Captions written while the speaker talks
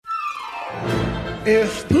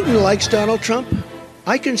If Putin likes Donald Trump,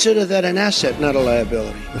 I consider that an asset, not a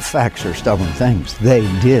liability. The facts are stubborn things. They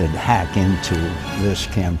did hack into this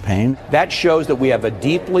campaign. That shows that we have a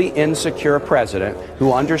deeply insecure president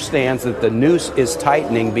who understands that the noose is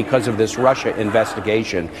tightening because of this Russia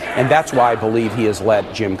investigation. And that's why I believe he has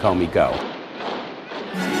let Jim Comey go.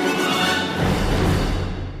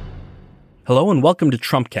 Hello and welcome to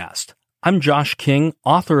Trumpcast. I'm Josh King,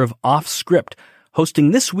 author of Off Script,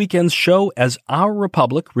 hosting this weekend's show as our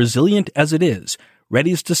republic, resilient as it is,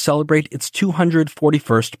 readies to celebrate its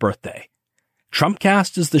 241st birthday.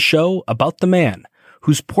 Trumpcast is the show about the man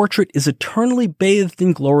whose portrait is eternally bathed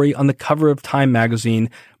in glory on the cover of Time magazine,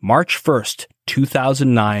 March 1st,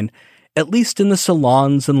 2009, at least in the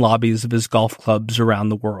salons and lobbies of his golf clubs around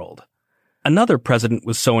the world. Another president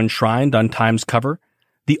was so enshrined on Time's cover.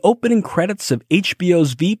 The opening credits of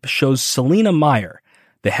HBO's Veep shows Selina Meyer.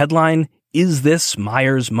 The headline, "Is This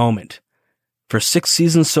Meyer's Moment?" For 6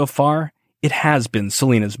 seasons so far, it has been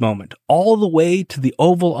Selina's moment, all the way to the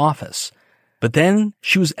Oval Office. But then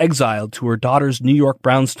she was exiled to her daughter's New York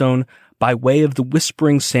brownstone by way of the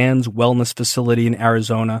Whispering Sands Wellness Facility in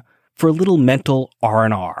Arizona for a little mental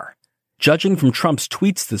R&R. Judging from Trump's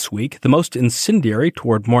tweets this week, the most incendiary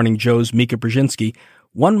toward Morning Joe's Mika Brzezinski,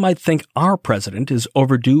 one might think our president is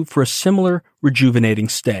overdue for a similar rejuvenating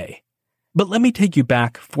stay. But let me take you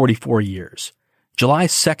back 44 years. July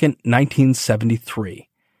 2nd, 1973.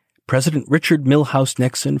 President Richard Milhous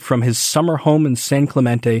Nixon, from his summer home in San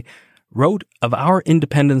Clemente, wrote of our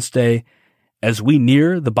Independence Day, "As we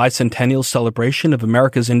near the bicentennial celebration of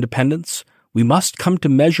America's independence, we must come to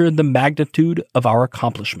measure the magnitude of our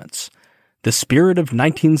accomplishments. The spirit of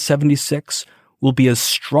 1976 will be as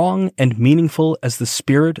strong and meaningful as the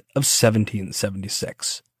spirit of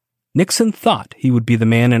 1776. Nixon thought he would be the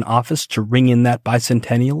man in office to ring in that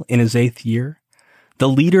bicentennial in his 8th year, the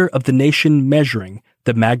leader of the nation measuring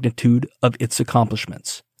the magnitude of its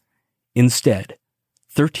accomplishments. Instead,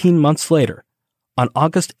 13 months later, on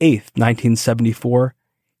August 8th, 1974,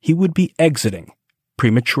 he would be exiting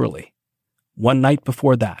prematurely. One night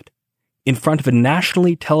before that, in front of a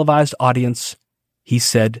nationally televised audience, he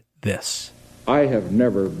said this: "I have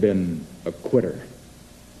never been a quitter.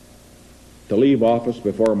 To leave office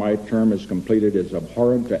before my term is completed is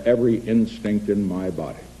abhorrent to every instinct in my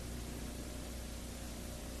body.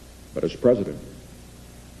 But as president,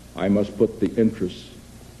 I must put the interests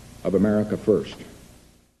of America first."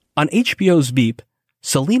 On HBO's Veep,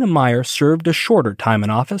 Selina Meyer served a shorter time in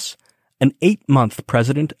office, an 8-month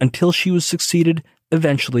president, until she was succeeded,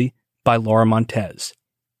 eventually, by Laura Montez.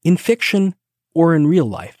 In fiction or in real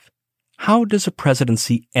life, how does a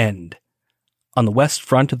presidency end? On the west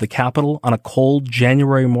front of the Capitol on a cold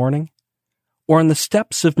January morning? Or on the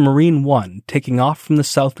steps of Marine One taking off from the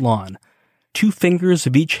South Lawn, 2 fingers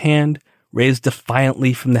of each hand raised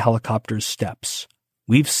defiantly from the helicopter's steps?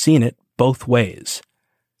 We've seen it both ways.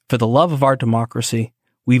 For the love of our democracy,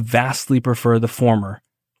 we vastly prefer the former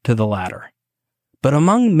to the latter. But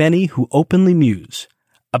among many who openly muse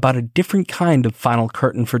about a different kind of final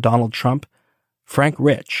curtain for Donald Trump, Frank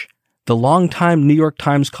Rich, the longtime New York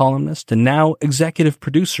Times columnist and now executive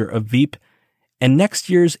producer of Veep and next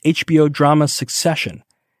year's HBO drama Succession,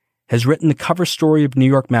 has written the cover story of New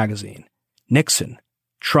York Magazine, Nixon,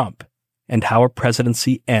 Trump, and How a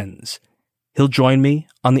Presidency Ends. He'll join me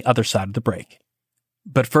on the other side of the break.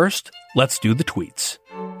 But first, let's do the tweets.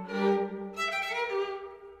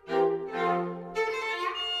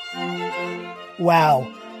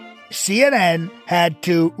 Wow. CNN had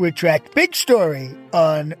to retract big story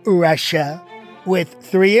on Russia with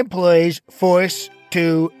 3 employees forced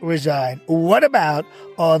to resign. What about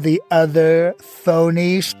all the other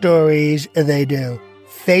phony stories they do?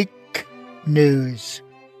 Fake news.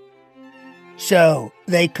 So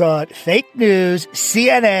they caught fake news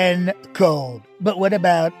CNN cold. But what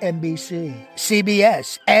about NBC,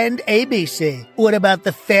 CBS, and ABC? What about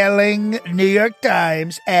the failing New York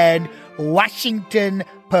Times and Washington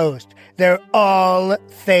Post? They're all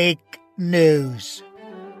fake news.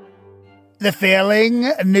 The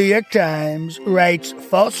failing New York Times writes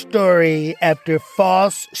false story after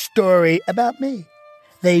false story about me.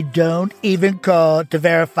 They don't even call to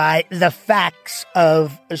verify the facts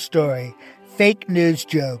of a story. Fake news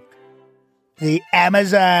joke. The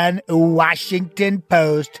Amazon Washington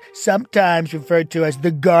Post, sometimes referred to as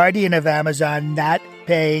the Guardian of Amazon not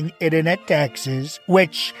paying internet taxes,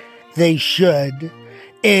 which they should,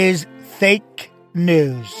 is fake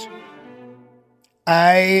news.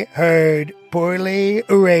 I heard poorly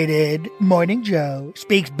rated Morning Joe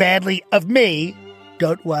speaks badly of me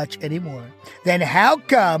don't watch anymore, then how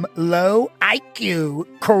come low IQ,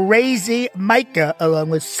 crazy Micah, along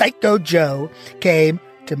with Psycho Joe, came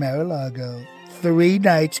to Mar-a-Lago 3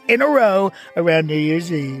 nights in a row around New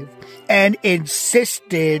Year's Eve and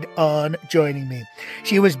insisted on joining me?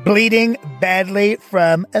 She was bleeding badly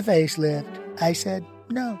from a facelift. I said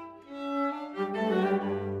no.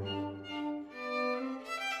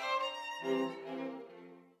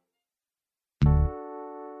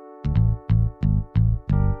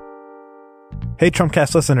 Hey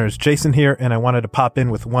Trumpcast listeners, Jason here, and I wanted to pop in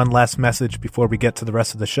with one last message before we get to the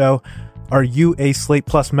rest of the show. Are you a Slate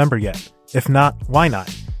Plus member yet? If not, why not?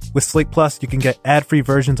 With Slate Plus, you can get ad-free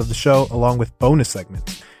versions of the show along with bonus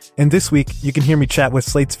segments. And this week, you can hear me chat with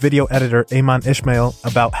Slate's video editor, Ayman Ishmael,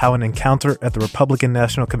 about how an encounter at the Republican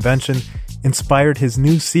National Convention inspired his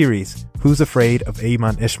new series, Who's Afraid of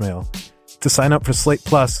Ayman Ishmael? To sign up for Slate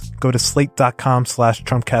Plus, go to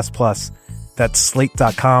slate.com/TrumpCastPlus. That's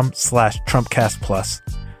slate.com/TrumpCastPlus.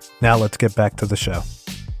 Now let's get back to the show.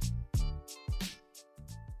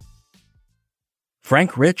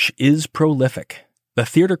 Frank Rich is prolific. The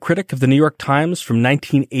theater critic of the New York Times from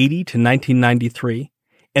 1980 to 1993,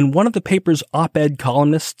 and one of the paper's op-ed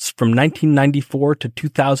columnists from 1994 to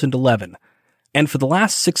 2011. And for the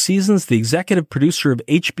last 6 seasons, the executive producer of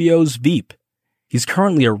HBO's Veep. He's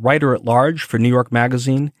currently a writer-at-large for New York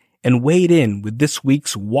Magazine and weighed in with this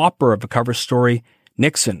week's whopper of a cover story,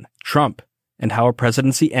 Nixon, Trump, and How a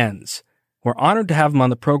Presidency Ends. We're honored to have him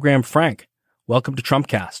on the program. Frank, welcome to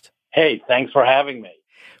Trumpcast. Hey, thanks for having me.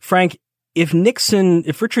 Frank, if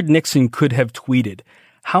Richard Nixon could have tweeted,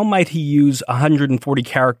 how might he use 140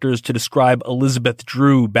 characters to describe Elizabeth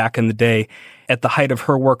Drew back in the day at the height of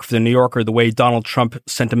her work for The New Yorker, the way Donald Trump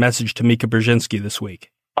sent a message to Mika Brzezinski this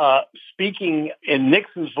week? Speaking in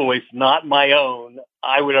Nixon's voice, not my own,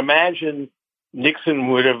 I would imagine Nixon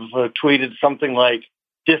would have tweeted something like,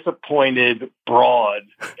 disappointed broad.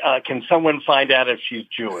 Can someone find out if she's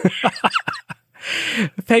Jewish?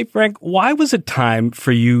 Hey, Frank, why was it time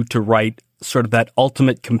for you to write sort of that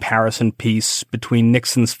ultimate comparison piece between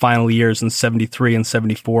Nixon's final years in 73 and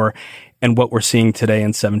 74 and what we're seeing today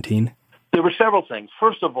in 17? There were several things.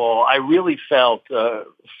 First of all, I really felt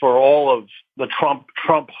for all of the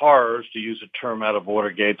Trump horrors, to use a term out of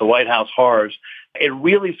Watergate, the White House horrors, it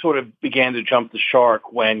really sort of began to jump the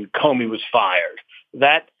shark when Comey was fired.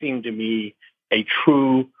 That seemed to me a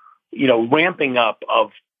true, ramping up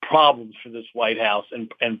of problems for this White House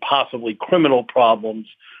and possibly criminal problems.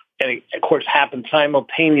 And it, of course, happened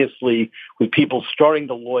simultaneously with people starting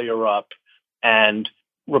to lawyer up and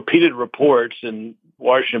repeated reports in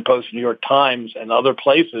Washington Post, New York Times, and other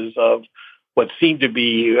places of what seemed to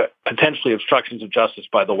be potentially obstructions of justice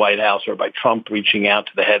by the White House or by Trump reaching out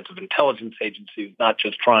to the heads of intelligence agencies, not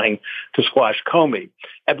just trying to squash Comey.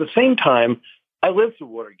 At the same time, I lived through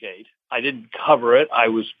Watergate. I didn't cover it. I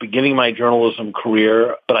was beginning my journalism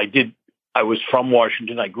career, but I was from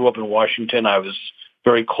Washington. I grew up in Washington. I was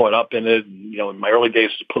very caught up in it, in my early days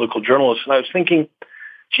as a political journalist. And I was thinking,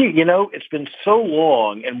 gee, it's been so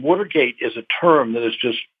long, and Watergate is a term that is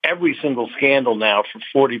just every single scandal now for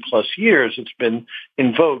 40 plus years. It's been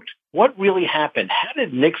invoked. What really happened? How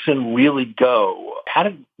did Nixon really go? How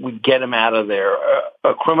did we get him out of there?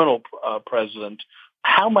 A criminal president.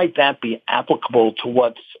 How might that be applicable to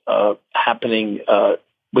what's happening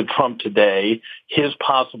with Trump today, his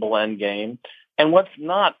possible endgame, and what's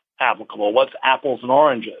not applicable, what's apples and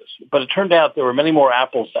oranges? But it turned out there were many more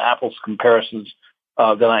apples to apples comparisons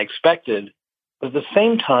than I expected. But at the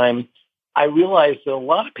same time, I realized that a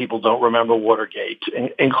lot of people don't remember Watergate,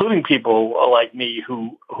 including people like me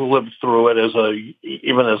who lived through it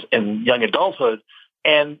even in young adulthood.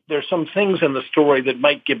 And there's some things in the story that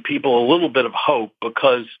might give people a little bit of hope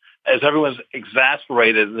because as everyone's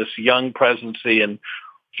exasperated in this young presidency and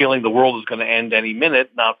feeling the world is going to end any minute,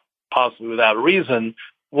 not possibly without a reason,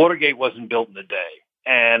 Watergate wasn't built in a day.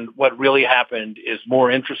 And what really happened is more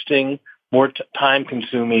interesting, more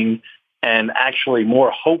time-consuming, and actually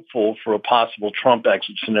more hopeful for a possible Trump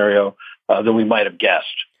exit scenario than we might have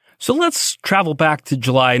guessed. So let's travel back to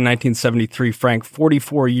July 1973, Frank,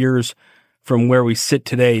 44 years from where we sit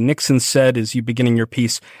today. Nixon said, as you begin your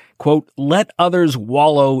piece, quote, "Let others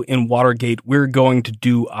wallow in Watergate. We're going to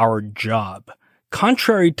do our job."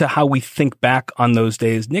 Contrary to how we think back on those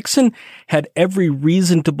days, Nixon had every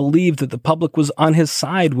reason to believe that the public was on his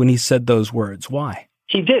side when he said those words. Why?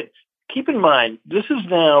 He did. Keep in mind, this is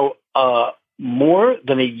now more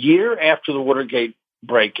than a year after the Watergate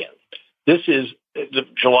break-in. This is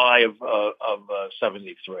July of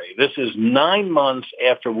 73. This is 9 months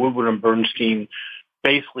after Woodward and Bernstein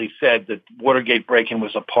basically said that Watergate break-in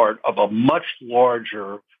was a part of a much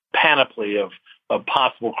larger panoply of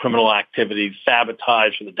possible criminal activities,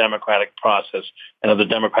 sabotage of the democratic process and of the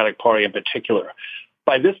Democratic Party in particular.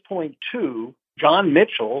 By this point, too, John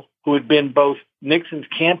Mitchell, who had been both Nixon's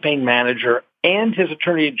campaign manager and his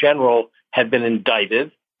attorney general, had been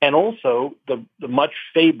indicted, and also the much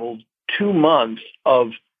fabled 2 months of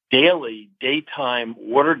daily, daytime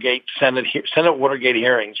Senate Watergate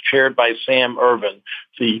hearings chaired by Sam Ervin,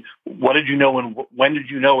 the what did you know and when did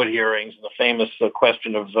you know it hearings, and the famous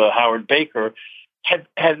question of Howard Baker,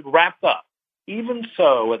 had wrapped up. Even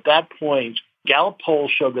so, at that point, Gallup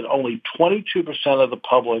polls showed that only 22% of the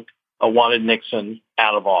public wanted Nixon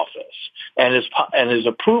out of office, and his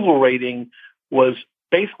approval rating was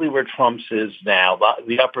basically where Trump's is now,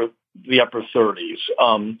 the upper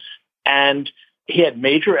 30s, and he had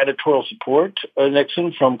major editorial support,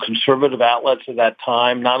 Nixon, from conservative outlets at that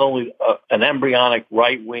time, not only an embryonic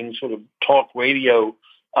right-wing sort of talk radio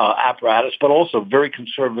apparatus, but also very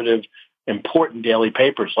conservative, important daily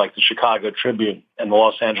papers like the Chicago Tribune and the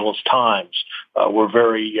Los Angeles Times were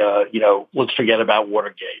very, let's forget about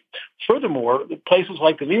Watergate. Furthermore, places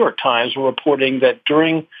like the New York Times were reporting that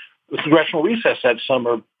during the congressional recess that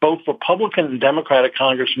summer, both Republican and Democratic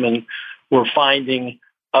congressmen were finding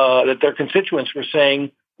that their constituents were saying,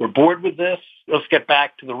 we're bored with this. Let's get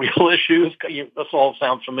back to the real issues. This all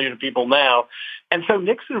sounds familiar to people now. And so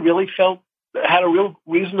Nixon really had a real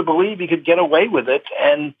reason to believe he could get away with it.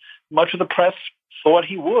 And much of the press thought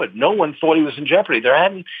he would. No one thought he was in jeopardy.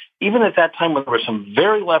 Even at that time when there were some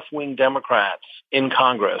very left-wing Democrats in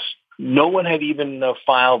Congress, no one had even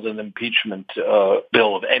filed an impeachment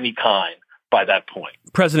bill of any kind by that point.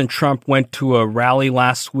 President Trump went to a rally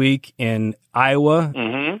last week in Iowa.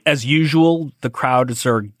 Mm-hmm. As usual, the crowds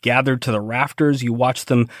are gathered to the rafters. You watch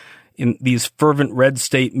them in these fervent red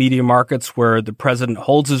state media markets where the president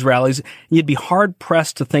holds his rallies. You'd be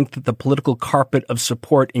hard-pressed to think that the political carpet of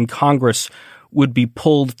support in Congress would be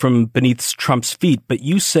pulled from beneath Trump's feet. But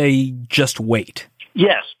you say just wait.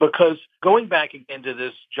 Yes, because going back again to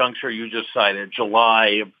this juncture you just cited,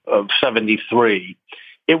 July of 73,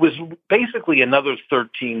 it was basically another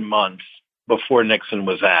 13 months before Nixon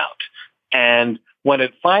was out. And when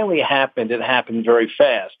it finally happened, it happened very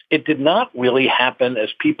fast. It did not really happen, as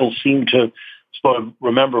people seem to sort of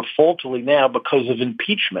remember faultily now, because of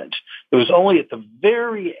impeachment. It was only at the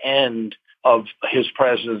very end of his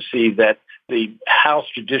presidency that the House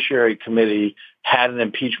Judiciary Committee had an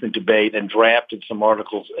impeachment debate and drafted some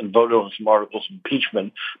articles and voted on some articles of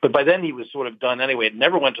impeachment. But by then he was sort of done anyway. It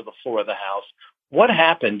never went to the floor of the House. What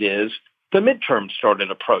happened is the midterms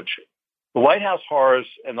started approaching. The White House horrors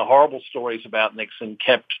and the horrible stories about Nixon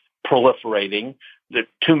kept proliferating. They're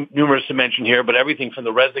too numerous to mention here, but everything from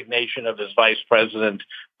the resignation of his vice president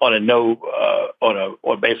on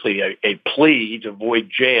basically a plea to avoid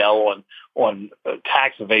jail on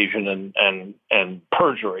tax evasion and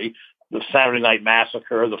perjury, the Saturday Night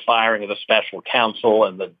Massacre, the firing of the special counsel,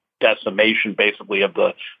 and the decimation basically of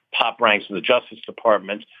the top ranks of the Justice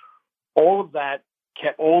Department. All of that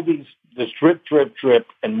kept this drip, drip, drip,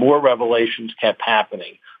 and more revelations kept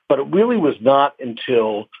happening. But it really was not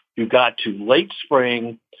until you got to late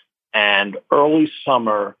spring and early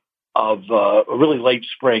summer really late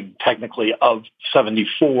spring, technically, of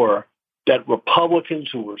 74, that Republicans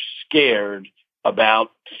who were scared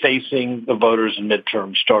about facing the voters in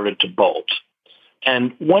midterms started to bolt.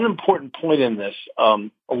 And one important point in this, a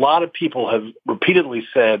lot of people have repeatedly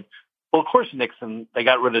said, well, of course, they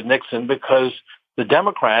got rid of Nixon because the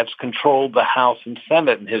Democrats controlled the House and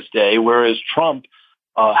Senate in his day, whereas Trump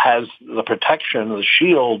has the protection, the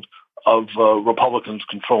shield of Republicans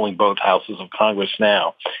controlling both houses of Congress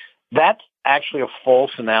now. That's actually a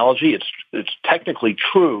false analogy. It's technically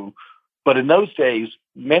true, but in those days,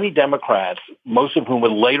 many Democrats, most of whom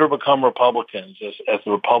would later become Republicans as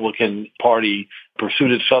the Republican Party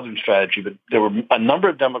pursued its Southern strategy, but there were a number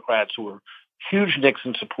of Democrats who were huge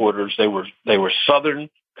Nixon supporters. They were Southern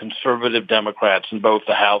conservative Democrats in both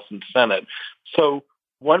the House and Senate. So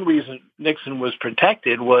one reason Nixon was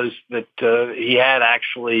protected was that he had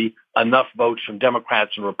actually enough votes from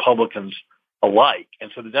Democrats and Republicans alike.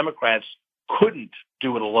 And so the Democrats couldn't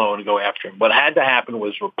do it alone and go after him. What had to happen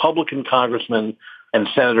was Republican congressmen and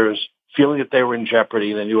senators, feeling that they were in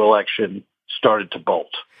jeopardy in the new election, started to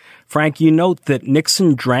bolt. Frank, you note that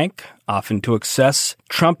Nixon drank, often to excess.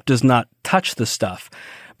 Trump does not touch the stuff.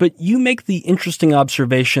 But you make the interesting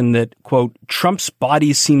observation that, quote, Trump's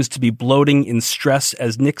body seems to be bloating in stress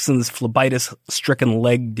as Nixon's phlebitis-stricken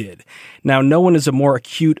leg did. Now, no one is a more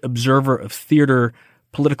acute observer of theater,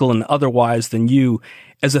 political and otherwise, than you.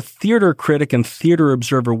 As a theater critic and theater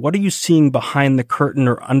observer, what are you seeing behind the curtain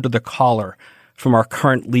or under the collar from our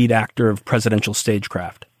current lead actor of presidential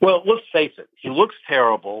stagecraft? Well, let's face it. He looks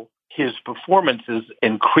terrible. His performance is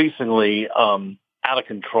increasingly out of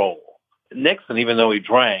control. Nixon, even though he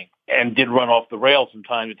drank and did run off the rails from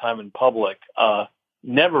time to time in public,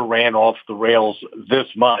 never ran off the rails this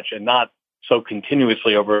much and not so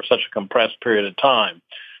continuously over such a compressed period of time.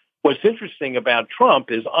 What's interesting about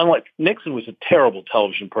Trump is, unlike Nixon, was a terrible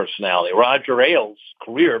television personality. Roger Ailes'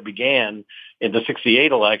 career began in the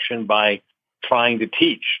 1968 election by trying to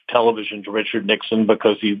teach television to Richard Nixon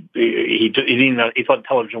because he didn't know, he thought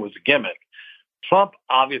television was a gimmick. Trump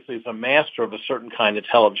obviously is a master of a certain kind of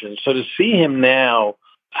television. So to see him now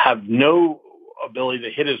have no ability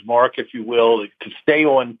to hit his mark, if you will, to stay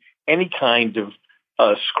on any kind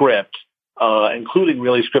of script, including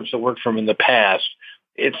really scripts that worked for him in the past,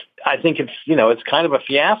 I think it's kind of a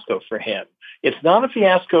fiasco for him. It's not a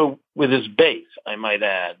fiasco with his base, I might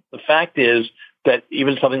add. The fact is that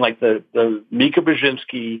even something like the Mika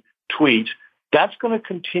Brzezinski tweet, that's going to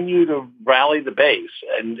continue to rally the base.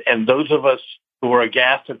 And those of us who are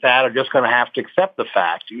aghast at that are just going to have to accept the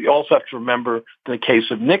fact. You also have to remember, in the case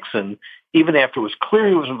of Nixon, even after it was clear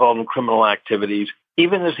he was involved in criminal activities,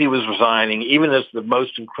 even as he was resigning, even as the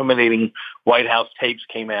most incriminating White House tapes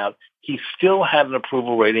came out, he still had an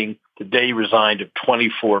approval rating the day he resigned of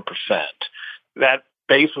 24%. That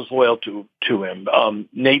base was loyal to him.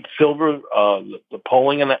 Nate Silver, the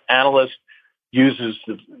polling analyst, uses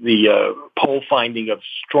the poll finding of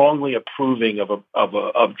strongly approving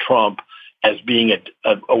of Trump as being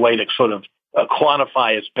a way to sort of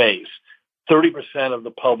quantify his base. 30% of the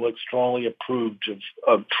public strongly approved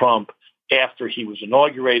of Trump after he was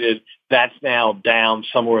inaugurated. That's now down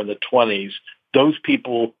somewhere in the 20s. Those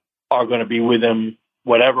people are going to be with him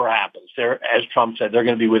whatever happens. As Trump said, they're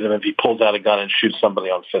going to be with him if he pulls out a gun and shoots somebody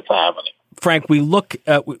on Fifth Avenue. Frank, we look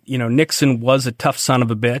at, Nixon was a tough son of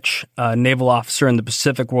a bitch, naval officer in the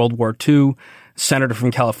Pacific World War II, senator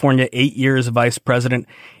from California, 8 years vice president,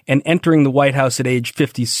 and entering the White House at age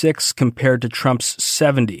 56 compared to Trump's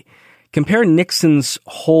 70. Compare Nixon's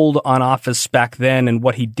hold on office back then and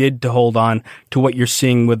what he did to hold on to what you're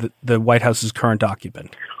seeing with the White House's current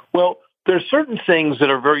occupant. Well, there's certain things that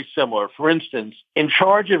are very similar. For instance, in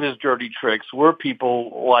charge of his dirty tricks were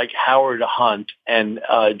people like Howard Hunt and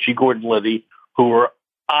G. Gordon Liddy, who were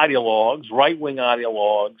ideologues, right-wing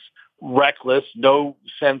ideologues, reckless, no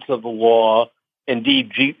sense of the law.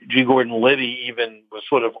 Indeed, G. Gordon Liddy even was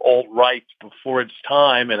sort of alt-right before its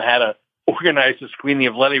time and had organized a screening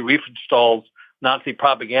of Leni Riefenstahl's Nazi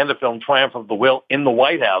propaganda film, Triumph of the Will, in the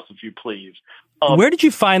White House, if you please. Where did you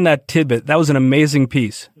find that tidbit? That was an amazing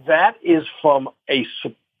piece. That is from a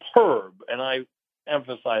superb, and I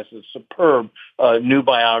emphasize a superb new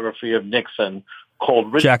biography of Nixon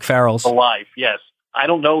called Jack Farrell's The Life. Yes. I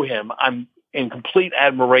don't know him. I'm in complete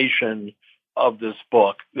admiration of this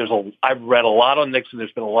book. I've read a lot on Nixon.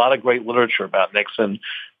 There's been a lot of great literature about Nixon.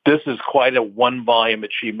 This is quite a one-volume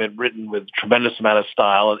achievement written with a tremendous amount of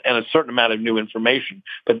style and a certain amount of new information.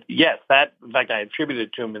 But yes, in fact, I attributed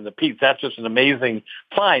it to him in the piece. That's just an amazing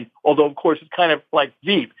find, although, of course, it's kind of like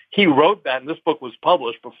Veep. He wrote that, and this book was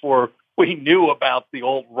published before we knew about the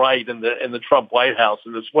alt-right and the Trump White House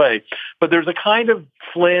in this way. But there's a kind of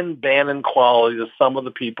Flynn, Bannon quality to some of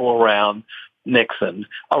the people around Nixon,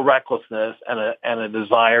 a recklessness and a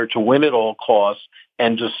desire to win at all costs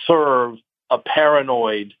and to serve a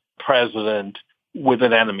paranoid president with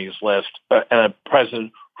an enemies list, and a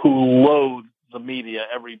president who loathed the media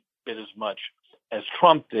every bit as much as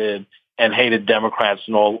Trump did and hated Democrats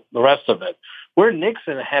and all the rest of it. Where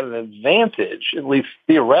Nixon had an advantage, at least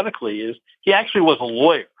theoretically, is he actually was a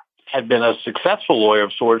lawyer, had been a successful lawyer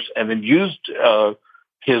of sorts, and had used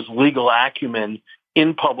his legal acumen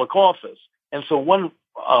in public office. And so one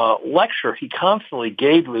lecture he constantly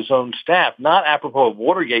gave to his own staff, not apropos of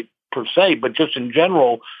Watergate per se, but just in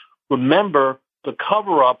general, remember the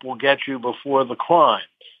cover-up will get you before the crime.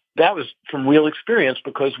 That was from real experience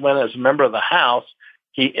because when, as a member of the House,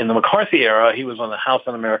 in the McCarthy era, he was on the House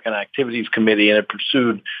Un-American Activities Committee and had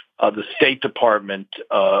pursued the State Department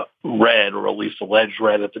red, or at least alleged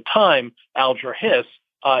red at the time, Alger Hiss.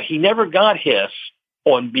 He never got Hiss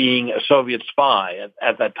on being a Soviet spy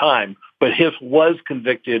at that time, but Hiss was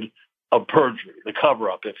convicted of perjury, the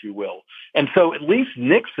cover-up, if you will. And so at least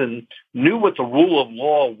Nixon knew what the rule of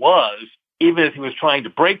law was, even if he was trying to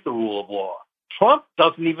break the rule of law. Trump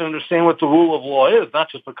doesn't even understand what the rule of law is, not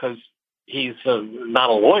just because he's not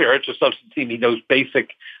a lawyer. It just doesn't seem he knows basic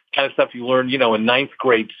kind of stuff you learn, in ninth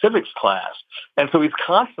grade civics class. And so he's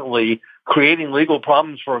constantly creating legal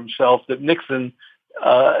problems for himself that Nixon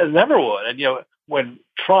never would. And, when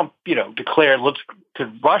Trump, declared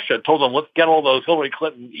to Russia, told them, let's get all those Hillary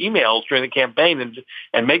Clinton emails during the campaign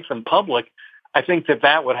and make them public, I think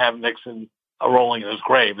that would have Nixon rolling in his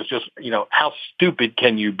grave. It's just, how stupid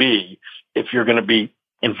can you be if you're going to be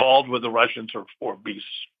involved with the Russians or be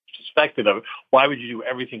suspected of it? Why would you do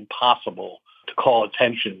everything possible to call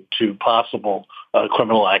attention to possible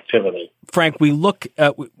criminal activity? Frank, we look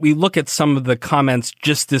at some of the comments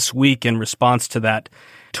just this week in response to that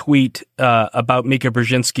tweet about Mika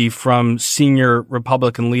Brzezinski from senior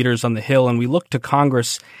Republican leaders on the Hill, and we look to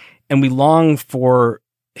Congress and we long for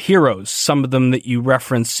heroes, some of them that you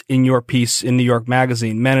reference in your piece in New York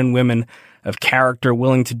Magazine, men and women of character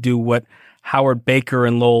willing to do what Howard Baker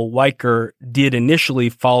and Lowell Weicker did initially,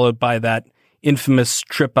 followed by that infamous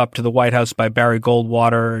trip up to the White House by Barry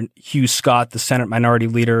Goldwater and Hugh Scott, the Senate Minority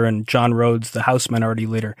Leader, and John Rhodes, the House Minority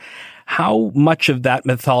Leader. How much of that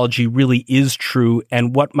mythology really is true,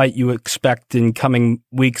 and what might you expect in coming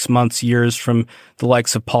weeks, months, years from the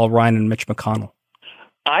likes of Paul Ryan and Mitch McConnell?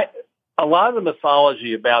 A lot of the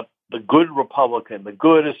mythology about the good Republican, the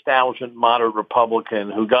good establishment moderate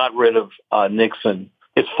Republican who got rid of Nixon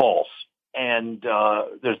is false. And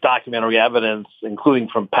there's documentary evidence, including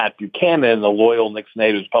from Pat Buchanan, the loyal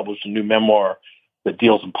Nixonator, who's published a new memoir that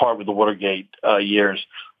deals in part with the Watergate years.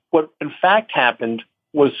 What in fact happened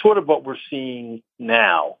was sort of what we're seeing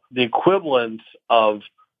now, the equivalent of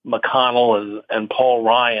McConnell and Paul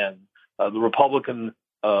Ryan, the Republican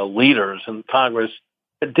leaders in Congress,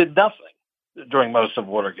 did nothing during most of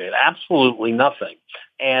Watergate, absolutely nothing.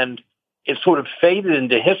 And it sort of faded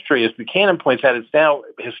into history. As Buchanan points out, it's now,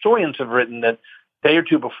 historians have written that a day or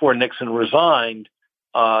two before Nixon resigned,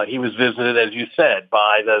 he was visited, as you said,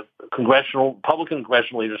 by the Republican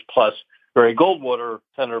congressional leaders plus Barry Goldwater,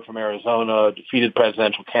 senator from Arizona, defeated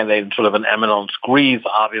presidential candidate and sort of an eminence grise,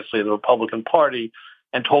 obviously, of the Republican Party,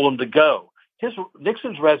 and told him to go.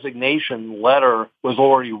 Nixon's resignation letter was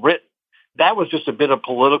already written. That was just a bit of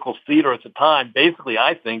political theater at the time, basically,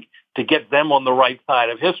 I think, to get them on the right side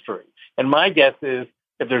of history. And my guess is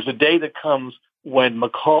if there's a day that comes when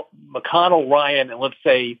McConnell, Ryan, and let's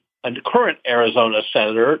say a current Arizona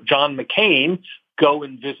senator, John McCain, go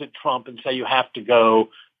and visit Trump and say you have to go,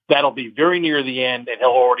 that'll be very near the end and he'll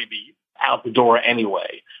already be out the door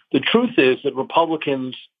anyway. The truth is that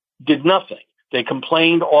Republicans did nothing. They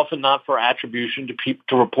complained, often not for attribution,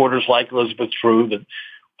 to reporters like Elizabeth True that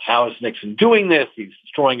how is Nixon doing this? He's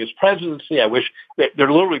destroying his presidency. I wish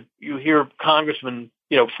they're literally, you hear congressmen,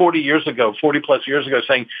 40 plus years ago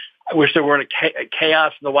saying, I wish there weren't a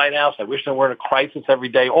chaos in the White House. I wish there weren't a crisis every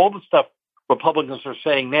day. All the stuff Republicans are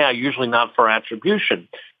saying now, usually not for attribution.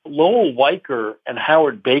 Lowell Weicker and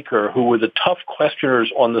Howard Baker, who were the tough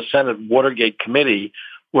questioners on the Senate Watergate committee,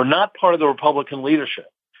 were not part of the Republican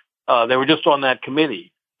leadership. They were just on that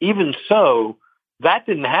committee. Even so, that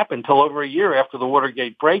didn't happen until over a year after the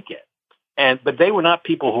Watergate break-in. But they were not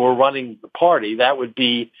people who were running the party. That would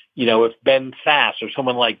be, if Ben Sasse or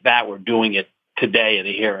someone like that were doing it today in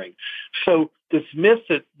a hearing. So this myth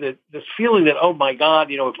that this feeling that, oh my God,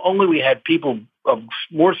 if only we had people of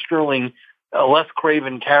more sterling, less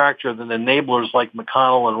craven character than enablers like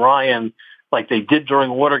McConnell and Ryan, like they did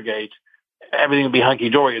during Watergate, everything would be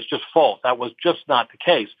hunky-dory. It's just false. That was just not the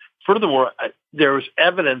case. Furthermore, there was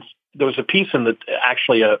evidence. There was a piece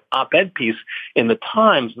actually an op-ed piece in the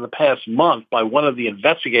Times in the past month by one of the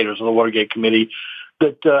investigators on the Watergate committee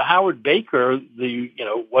that Howard Baker,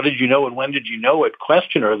 what did you know and when did you know it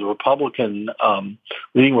questioner, the Republican,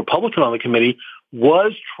 leading Republican on the committee,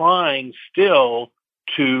 was trying still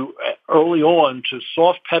to, early on, to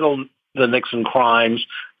soft pedal the Nixon crimes,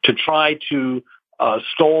 to try to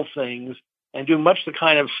stall things, and do much the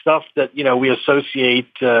kind of stuff that, we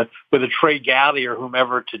associate with a Trey Gowdy or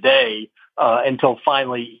whomever today, until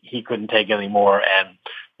finally he couldn't take it anymore and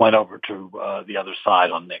went over to the other side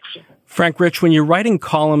on Nixon. Frank Rich, when you're writing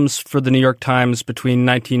columns for the New York Times between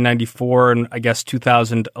 1994 and, I guess,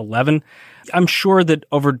 2011, I'm sure that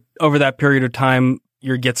over that period of time,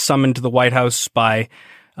 you get summoned to the White House by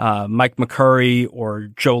Mike McCurry or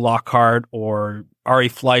Joe Lockhart or Ari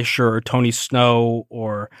Fleischer or Tony Snow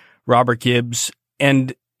or Robert Gibbs,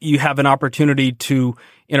 and you have an opportunity to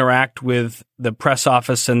interact with the press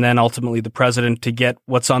office and then ultimately the president to get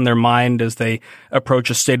what's on their mind as they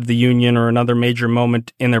approach a State of the Union or another major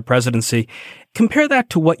moment in their presidency. Compare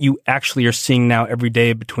that to what you actually are seeing now every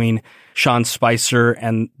day between Sean Spicer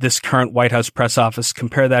and this current White House press office.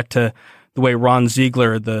 Compare that to the way Ron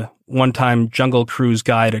Ziegler, the one-time Jungle Cruise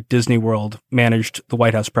guide at Disney World, managed the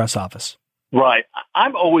White House press office. Right.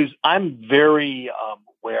 I'm very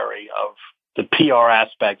wary of the PR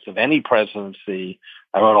aspects of any presidency.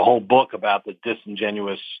 I wrote a whole book about the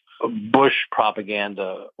disingenuous Bush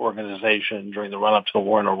propaganda organization during the run-up to the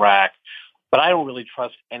war in Iraq. But I don't really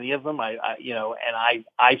trust any of them.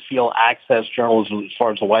 I feel access journalism, as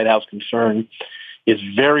far as the White House is concerned, is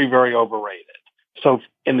very, very overrated. So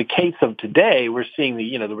in the case of today, we're seeing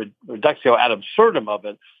the reductio ad absurdum of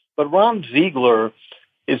it. But Ron Ziegler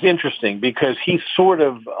is interesting because he sort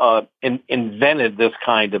of invented this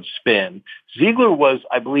kind of spin. Ziegler was,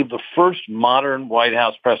 I believe, the first modern White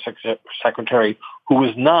House press secretary who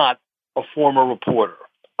was not a former reporter.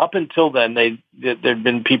 Up until then, there'd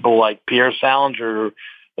been people like Pierre Salinger,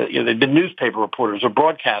 they'd been newspaper reporters or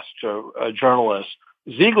broadcast journalists.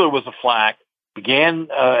 Ziegler was a flack, began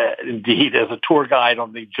indeed as a tour guide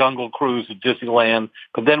on the Jungle Cruise at Disneyland,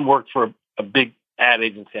 but then worked for a big ad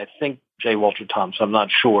agency, I think J. Walter Thompson, I'm not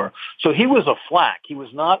sure. So he was a flack. He was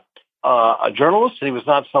not a journalist, and he was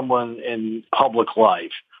not someone in public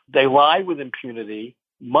life. They lied with impunity.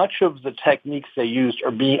 Much of the techniques they used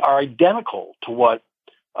are identical to what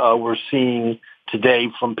we're seeing today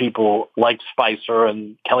from people like Spicer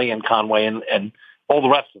and Kellyanne Conway and all the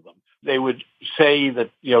rest of them. They would say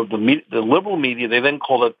that the liberal media, they then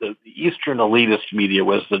called it the Eastern elitist media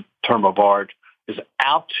was the term of art, is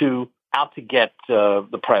out to get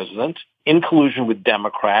the president in collusion with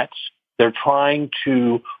Democrats. They're trying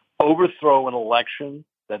to overthrow an election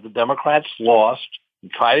that the Democrats lost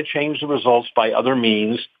and try to change the results by other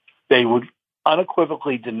means. They would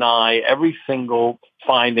unequivocally deny every single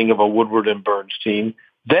finding of a Woodward and Bernstein.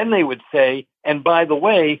 Then they would say, and by the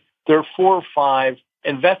way, there are 4 or 5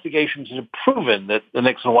 investigations that have proven that the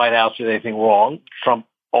Nixon White House did anything wrong. Trump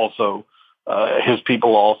also, his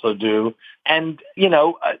people also do. And,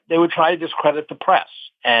 they would try to discredit the press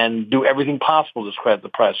and do everything possible to discredit the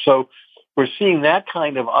press. So we're seeing that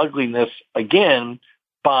kind of ugliness again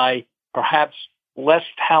by perhaps less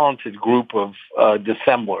talented group of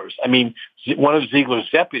dissemblers. I mean, one of Ziegler's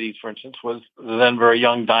deputies, for instance, was the then very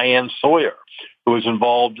young Diane Sawyer, who was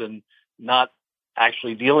involved in not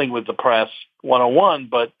actually dealing with the press 101,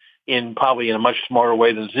 but probably in a much smarter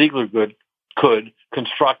way than Ziegler could,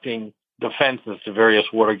 constructing defenses to various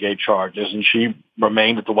Watergate charges. And she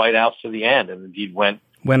remained at the White House to the end, and indeed went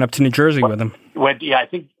up to New Jersey with him. I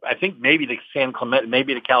think maybe to San Clemente,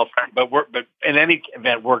 maybe to California, but in any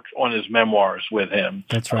event worked on his memoirs with him.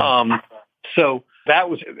 That's right. So that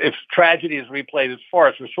was, if tragedy is replayed as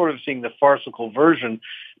farce, we're sort of seeing the farcical version.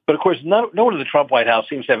 But of course, no one in the Trump White House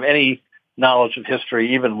seems to have any knowledge of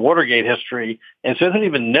history, even Watergate history, and so doesn't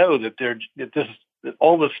even know that that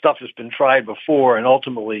all this stuff has been tried before and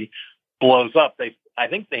ultimately blows up. I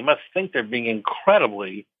think they must think they're being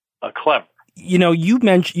incredibly clever.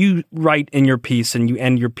 You write in your piece, and you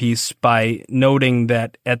end your piece by noting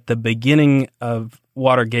that at the beginning of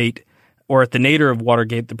Watergate, or at the nadir of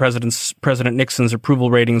Watergate, President Nixon's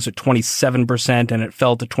approval ratings at 27%, and it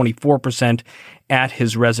fell to 24% at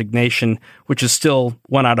his resignation, which is still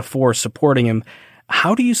 1 out of 4 supporting him.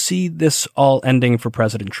 How do you see this all ending for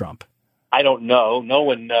President Trump? I don't know. No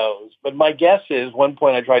one knows. But my guess is, one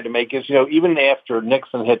point I tried to make is, even after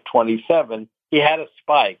Nixon hit 27, he had a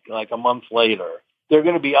spike like a month later. There are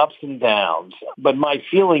going to be ups and downs. But my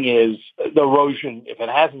feeling is the erosion, if it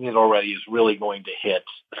hasn't hit already, is really going to hit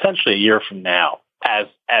essentially a year from now as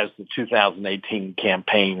the 2018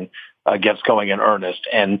 campaign gets going in earnest.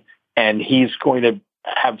 And he's going to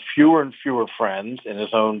have fewer and fewer friends in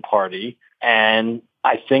his own party. And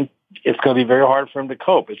I think it's going to be very hard for him to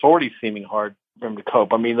cope. It's already seeming hard for him to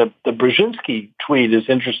cope. I mean, the Brzezinski tweet is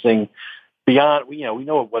interesting beyond, we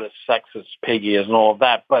know what a sexist pig he is and all of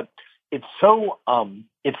that, but it's so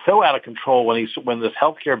out of control when this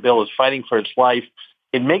healthcare bill is fighting for its life.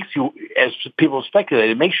 It makes you, as people speculate,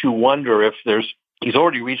 it makes you wonder if he's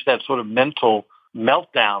already reached that sort of mental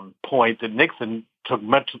meltdown point that Nixon took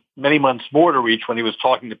many months more to reach when he was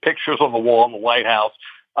talking to pictures on the wall in the White House.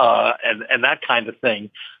 And that kind of thing.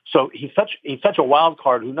 So he's such a wild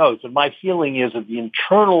card. Who knows? But my feeling is that the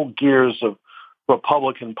internal gears of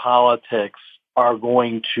Republican politics are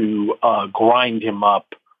going to grind him up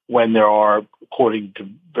when there are, according to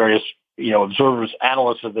various observers,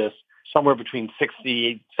 analysts of this, somewhere between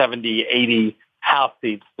 60, 70, 80 House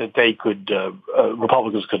seats that they could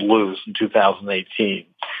Republicans could lose in 2018.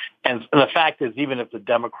 And the fact is, even if the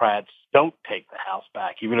Democrats don't take the House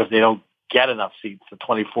back, even if they don't get enough seats, the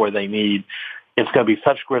 24 they need, it's going to be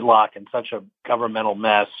such gridlock and such a governmental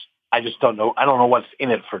mess. I just don't know. I don't know what's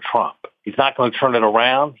in it for Trump. He's not going to turn it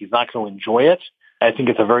around. He's not going to enjoy it. I think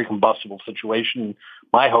it's a very combustible situation.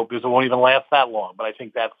 My hope is it won't even last that long. But I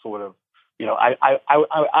think that's sort of,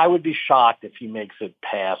 I would be shocked if he makes it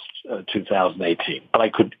past 2018. But I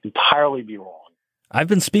could entirely be wrong. I've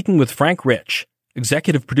been speaking with Frank Rich,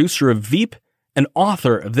 executive producer of Veep and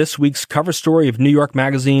author of this week's cover story of New York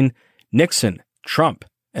Magazine, Nixon, Trump,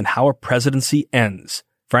 and How a Presidency Ends.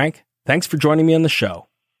 Frank, thanks for joining me on the show.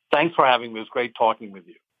 Thanks for having me. It was great talking with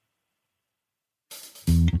you.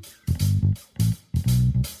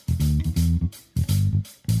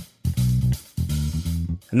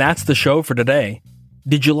 And that's the show for today.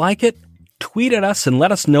 Did you like it? Tweet at us and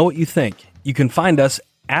let us know what you think. You can find us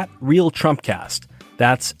at Real Trumpcast.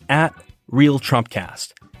 That's at Real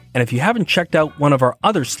Trumpcast. And if you haven't checked out one of our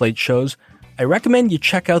other Slate shows, I recommend you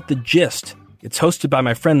check out The Gist. It's hosted by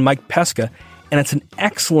my friend Mike Pesca, and it's an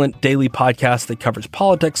excellent daily podcast that covers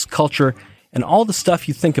politics, culture, and all the stuff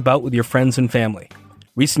you think about with your friends and family.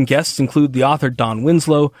 Recent guests include the author Don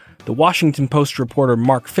Winslow, the Washington Post reporter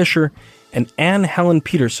Mark Fisher, and Anne Helen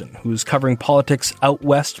Peterson, who is covering politics out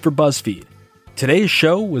west for BuzzFeed. Today's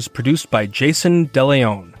show was produced by Jason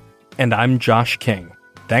DeLeon, and I'm Josh King.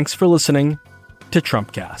 Thanks for listening to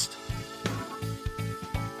Trumpcast.